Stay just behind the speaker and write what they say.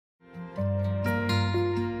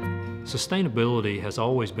Sustainability has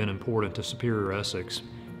always been important to Superior Essex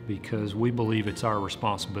because we believe it's our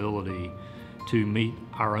responsibility to meet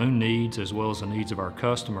our own needs as well as the needs of our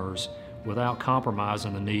customers without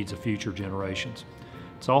compromising the needs of future generations.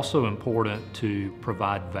 It's also important to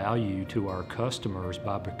provide value to our customers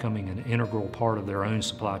by becoming an integral part of their own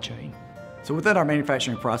supply chain. So within our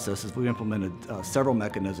manufacturing processes, we've implemented several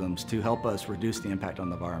mechanisms to help us reduce the impact on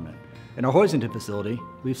the environment. In our Hoisington facility,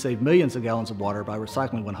 we've saved millions of gallons of water by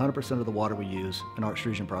recycling 100% of the water we use in our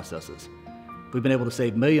extrusion processes. We've been able to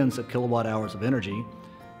save millions of kilowatt hours of energy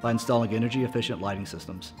by installing energy-efficient lighting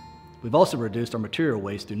systems. We've also reduced our material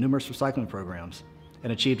waste through numerous recycling programs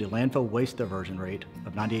and achieved a landfill waste diversion rate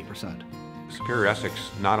of 98%. Superior Essex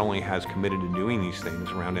not only has committed to doing these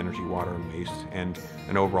things around energy, water, and waste, and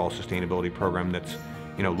an overall sustainability program that's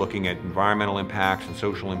looking at environmental impacts and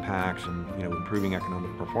social impacts and improving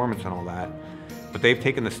economic performance and all that, but they've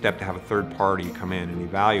taken the step to have a third party come in and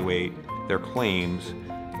evaluate their claims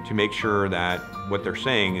to make sure that what they're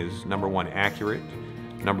saying is, number one, accurate,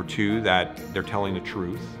 number two, that they're telling the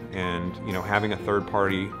truth, and having a third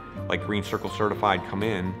party like Green Circle Certified come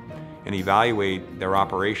in and evaluate their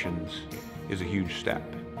operations is a huge step.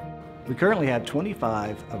 We currently have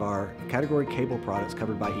 25 of our category cable products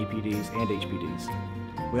covered by EPDs and HPDs.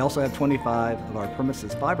 We also have 25 of our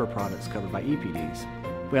premises fiber products covered by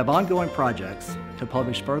EPDs. We have ongoing projects to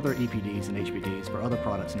publish further EPDs and HPDs for other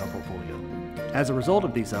products in our portfolio. As a result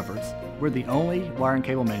of these efforts, we're the only wire and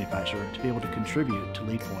cable manufacturer to be able to contribute to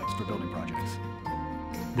LEED points for building projects.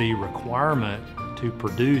 The requirement to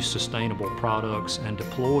produce sustainable products and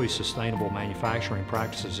deploy sustainable manufacturing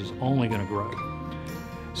practices is only going to grow.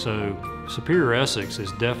 So Superior Essex is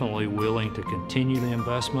definitely willing to continue the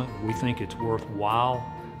investment. We think it's worthwhile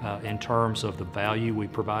in terms of the value we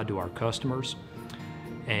provide to our customers,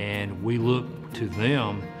 and we look to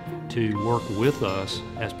them to work with us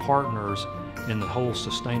as partners in the whole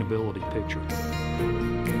sustainability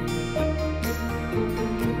picture.